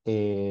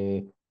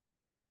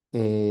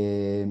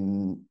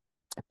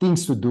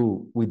things to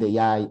do with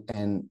AI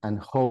and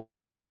how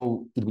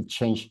it will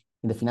change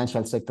in the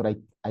financial sector.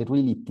 I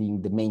really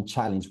think the main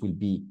challenge will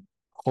be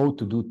how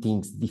to do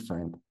things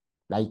different,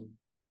 like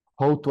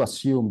how to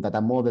assume that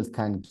a model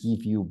can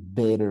give you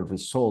better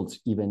results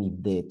even if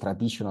the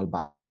traditional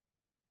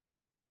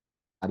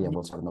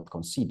variables are not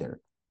considered.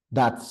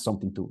 That's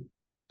something to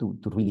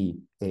really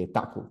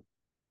tackle.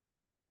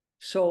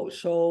 So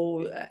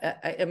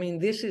I mean,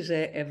 this is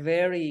a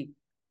very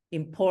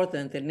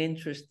important and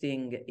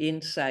interesting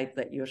insight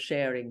that you're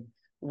sharing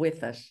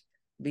with us,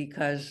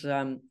 because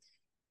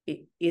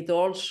it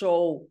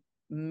also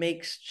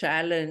makes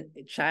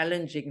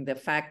challenging the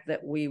fact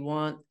that we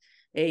want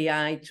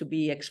AI to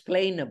be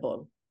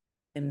explainable.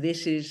 And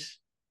this is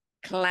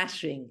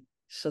clashing,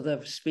 so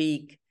to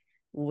speak,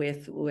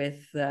 with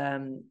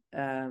the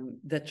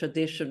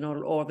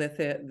traditional or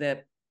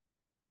the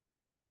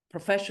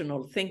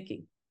professional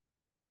thinking.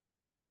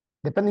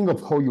 Depending on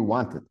how you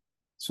want it.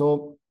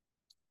 So,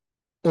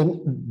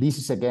 and this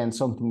is again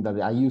something that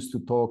I used to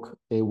talk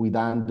with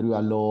Andrew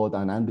a lot,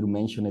 and Andrew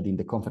mentioned it in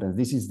the conference.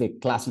 This is the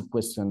classic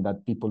question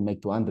that people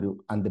make to Andrew,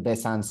 and the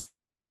best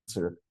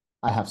answer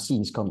I have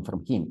seen is coming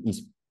from him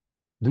is,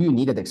 do you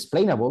need it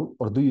explainable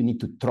or do you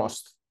need to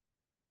trust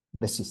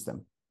the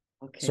system?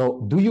 Okay. So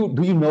do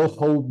you know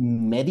how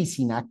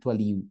medicine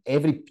actually,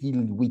 every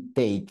pill we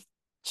take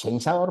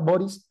changes our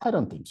bodies? I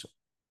don't think so.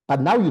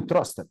 But now you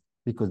trust it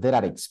because there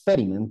are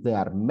experiments, there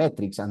are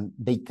metrics, and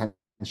they can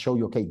show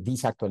you, okay,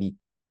 these actually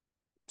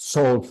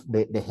solve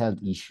the health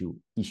issue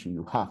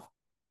you have.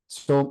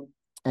 So,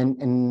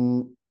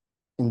 and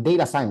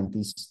data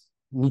scientists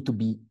need to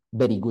be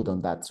very good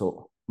on that.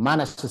 So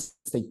manage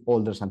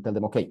stakeholders and tell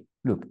them, okay,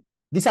 look,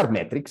 these are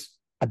metrics.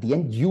 At the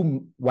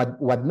end,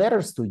 what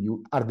matters to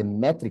you are the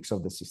metrics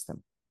of the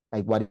system.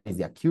 Like what is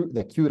the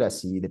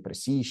accuracy, the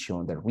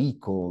precision, the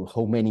recall,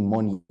 how many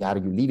money are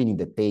you leaving in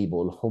the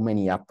table, how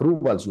many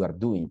approvals you are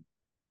doing,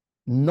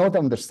 not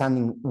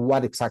understanding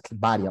what exactly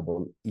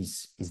variable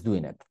is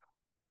doing it.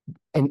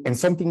 And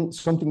something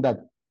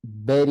that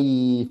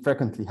very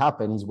frequently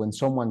happens is when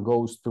someone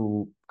goes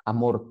to a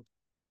more,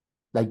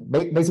 like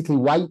basically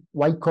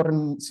why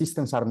current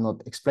systems are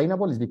not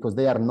explainable is because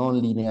they are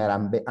non-linear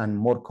and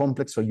more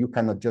complex, so you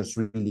cannot just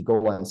really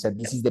go and say,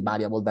 this is the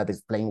variable that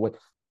is playing with,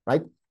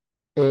 right?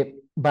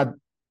 But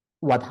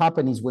what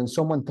happens is when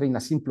someone trains a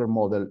simpler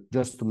model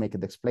just to make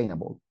it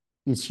explainable,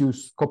 it's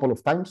used a couple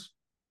of times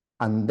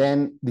and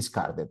then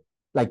discarded.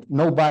 Like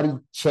nobody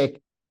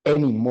check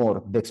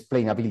anymore the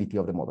explainability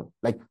of the model.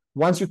 Like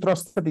once you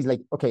trust it, it's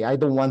like, okay, I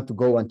don't want to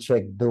go and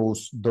check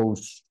those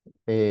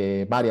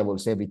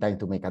variables every time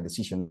to make a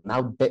decision.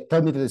 Now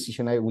tell me the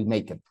decision, I will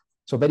make it.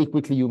 So very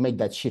quickly you make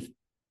that shift.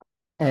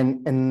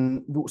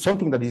 And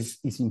something that is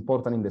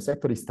important in the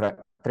sector is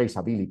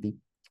traceability.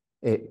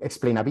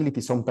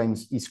 Explainability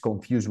sometimes is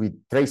confused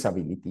with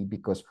traceability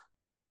because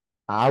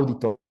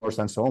auditors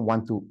and so on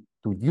want to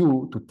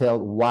tell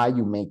why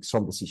you make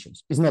some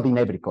decisions. It's not in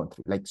every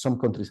country. Like some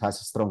countries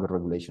has stronger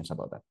regulations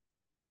about that.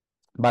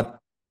 But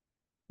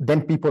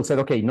then people said,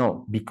 okay,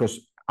 no, because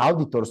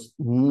auditors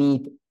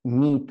need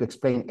to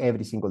explain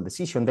every single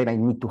decision, then I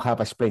need to have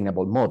an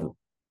explainable model,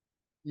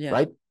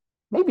 right?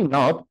 Maybe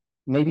not.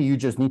 Maybe you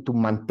just need to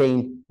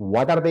maintain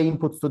what are the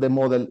inputs to the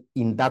model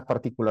in that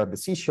particular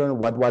decision,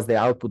 what was the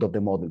output of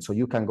the model. So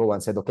you can go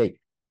and say, okay,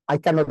 I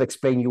cannot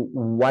explain you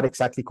what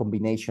exactly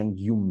combination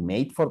you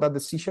made for that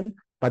decision,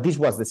 but this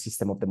was the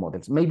system of the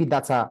models. Maybe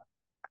that's a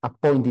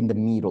point in the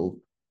middle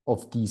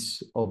of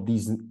this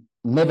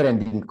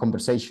never-ending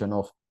conversation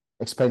of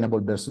explainable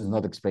versus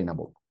not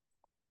explainable.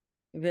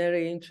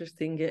 Very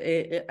interesting.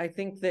 I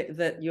think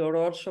that you're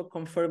also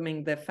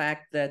confirming the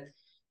fact that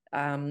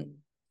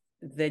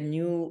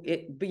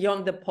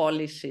beyond the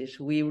policies,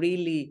 we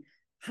really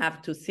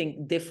have to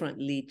think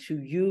differently to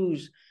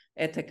use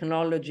a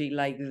technology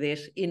like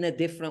this in a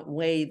different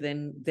way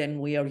than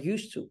we are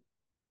used to,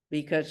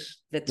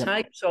 because the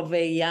types of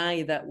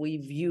AI that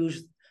we've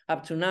used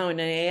up to now, and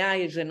AI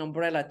is an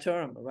umbrella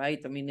term, right?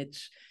 I mean,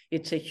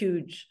 it's a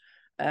huge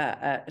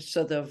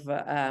sort of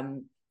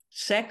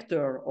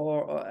sector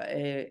or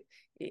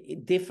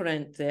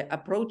different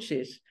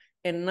approaches.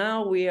 And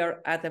now we are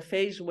at a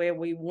phase where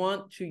we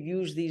want to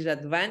use these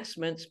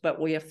advancements, but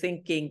we are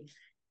thinking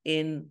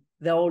in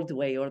the old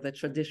way or the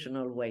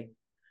traditional way.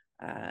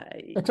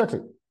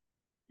 Exactly.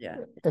 Yeah.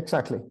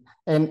 Exactly.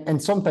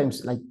 And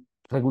sometimes like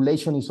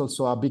regulation is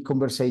also a big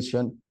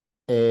conversation,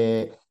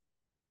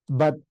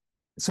 but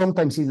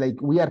sometimes it's like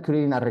we are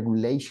creating a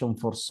regulation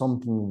for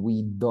something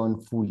we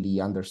don't fully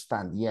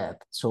understand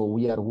yet. So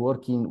we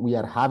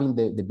are having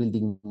the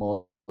building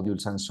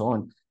modules and so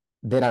on.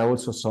 There are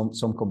also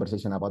some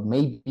conversation about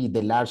maybe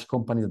the large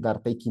companies that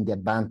are taking the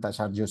advantage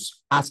are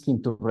just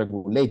asking to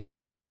regulate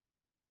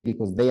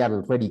because they are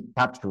already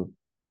captured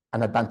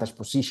an advantage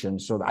position.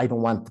 So I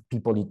don't want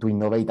people to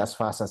innovate as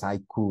fast as I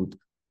could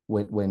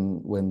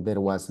when there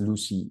was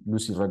loosey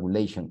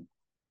regulation.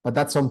 But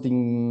that's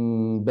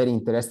something very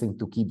interesting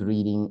to keep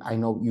reading. I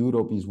know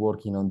Europe is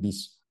working on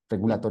these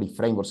regulatory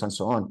frameworks and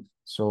so on.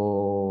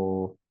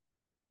 So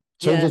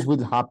changes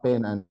will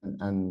happen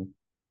and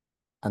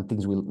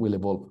things will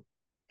evolve.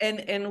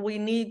 And we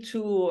need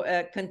to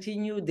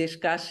continue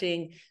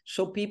discussing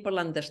so people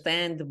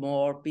understand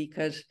more,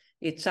 because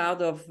it's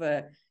out of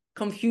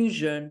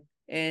confusion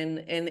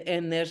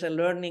and there's a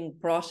learning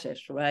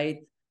process, right?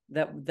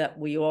 That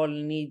we all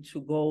need to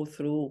go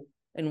through,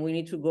 and we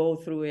need to go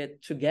through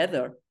it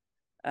together.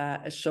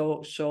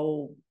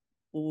 So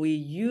we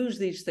use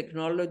these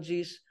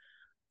technologies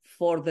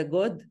for the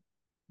good,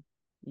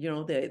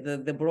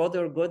 the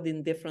broader good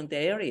in different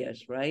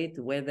areas, right?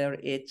 Whether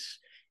it's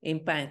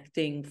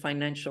impacting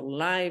financial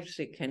lives,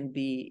 it can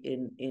be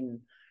in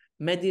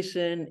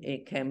medicine,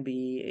 it can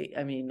be,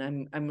 I mean,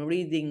 I'm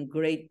reading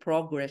great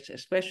progress,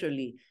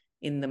 especially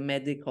in the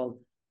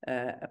medical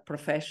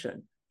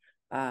profession,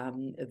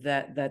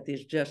 that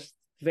is just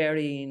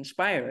very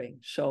inspiring.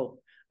 So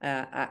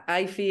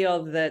I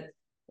feel that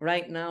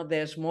right now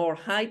there's more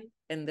hype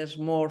and there's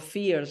more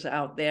fears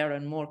out there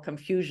and more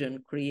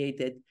confusion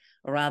created,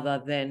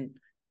 rather than,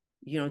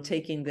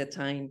 taking the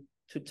time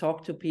to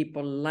talk to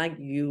people like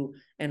you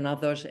and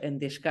others and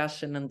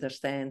discuss and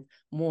understand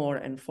more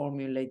and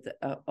formulate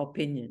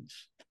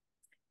opinions.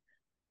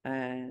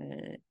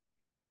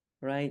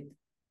 Right?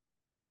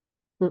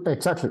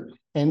 Exactly.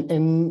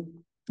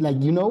 And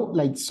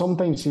like,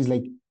 sometimes it's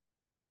like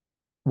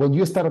when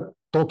you start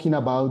talking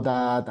about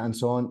that and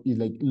so on, it's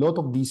like a lot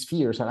of these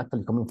fears are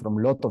actually coming from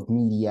a lot of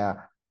media,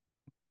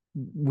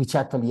 which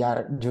actually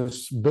are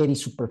just very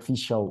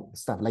superficial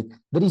stuff. Like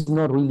there is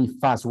not really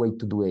fast way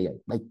to do AI.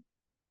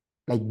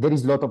 Like there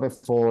is a lot of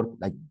effort.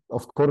 Like,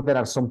 of course, there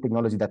are some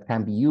technology that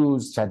can be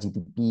used,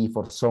 ChatGPT,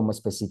 for some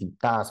specific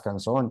task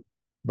and so on.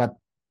 But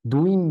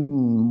doing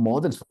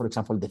models, for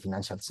example, the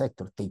financial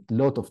sector, take a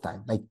lot of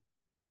time. Like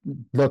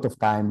lot of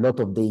time, lot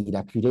of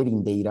data,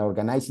 curating data,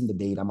 organizing the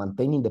data,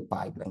 maintaining the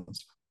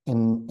pipelines.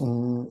 And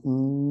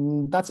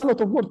that's a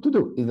lot of work to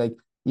do. It's like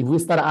if we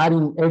start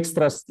adding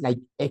extra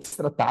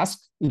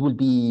tasks, it will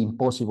be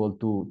impossible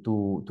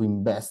to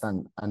invest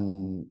and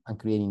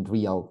creating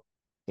real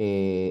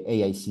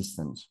AI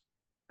systems.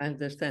 I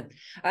understand.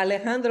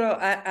 Alejandro,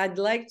 I'd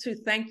like to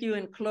thank you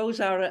and close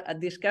our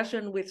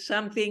discussion with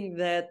something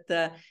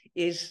that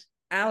is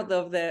out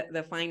of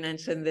the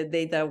finance and the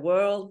data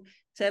world.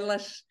 Tell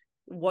us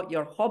what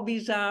your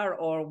hobbies are,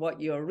 or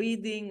what you're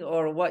reading,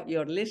 or what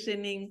you're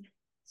listening.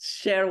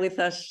 Share with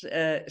us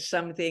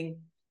something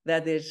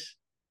that is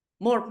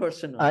more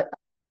personal.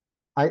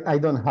 I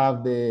don't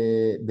have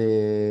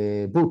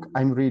the book.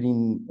 I'm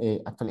reading.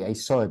 Actually, I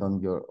saw it on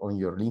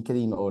your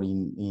LinkedIn or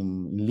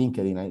in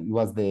LinkedIn. It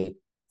was the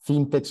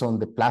Fintechs on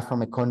the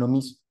Platform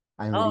Economies.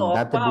 I'm reading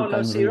that. The book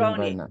I'm reading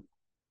right now.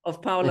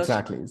 Of Paolo.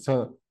 Exactly.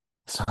 So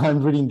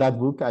I'm reading that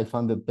book. I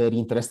found it very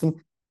interesting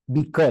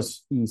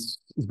because it's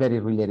very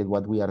related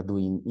what we are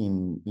doing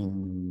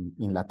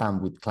in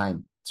Latam with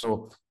climate.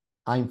 So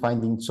I'm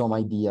finding some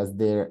ideas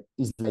there.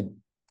 It's like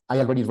I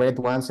already read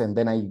once, and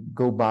then I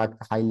go back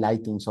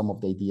highlighting some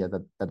of the ideas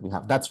that we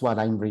have. That's what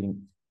I'm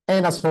reading.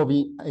 And as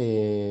hobby,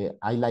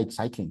 I like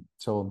cycling.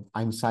 So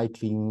I'm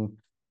cycling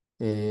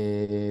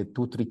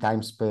 2-3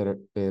 times per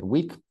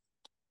week.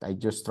 I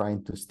just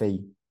trying to stay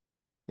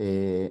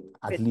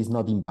at least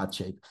not in bad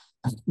shape.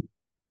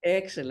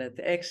 Excellent,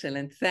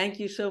 excellent. Thank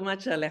you so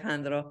much,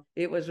 Alejandro.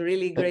 It was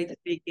really great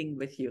speaking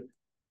with you.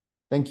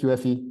 Thank you,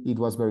 Effie. It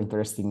was very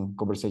interesting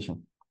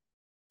conversation.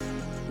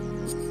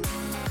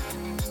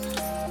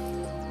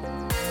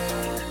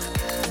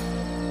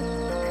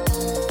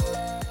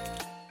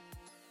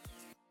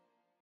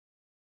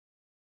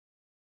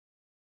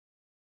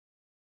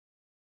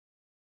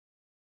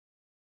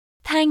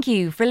 Thank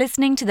you for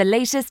listening to the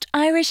latest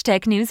Irish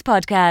Tech News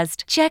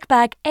podcast. Check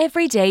back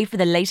every day for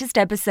the latest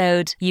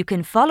episode. You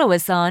can follow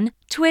us on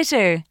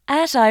Twitter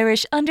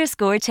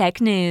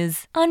 @Irish_Tech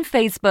News, on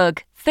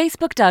Facebook,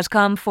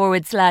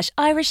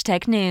 facebook.com/Irish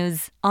Tech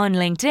News. On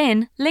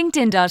LinkedIn,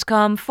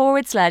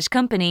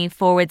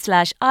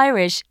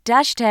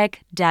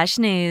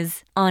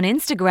 linkedin.com/company/Irish-tech-news. On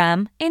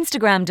Instagram,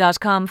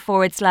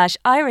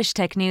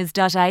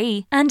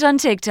 instagram.com/IrishTechNews.ie. And on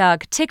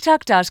TikTok,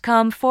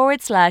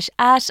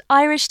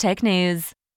 tiktok.com/@Irish Tech News.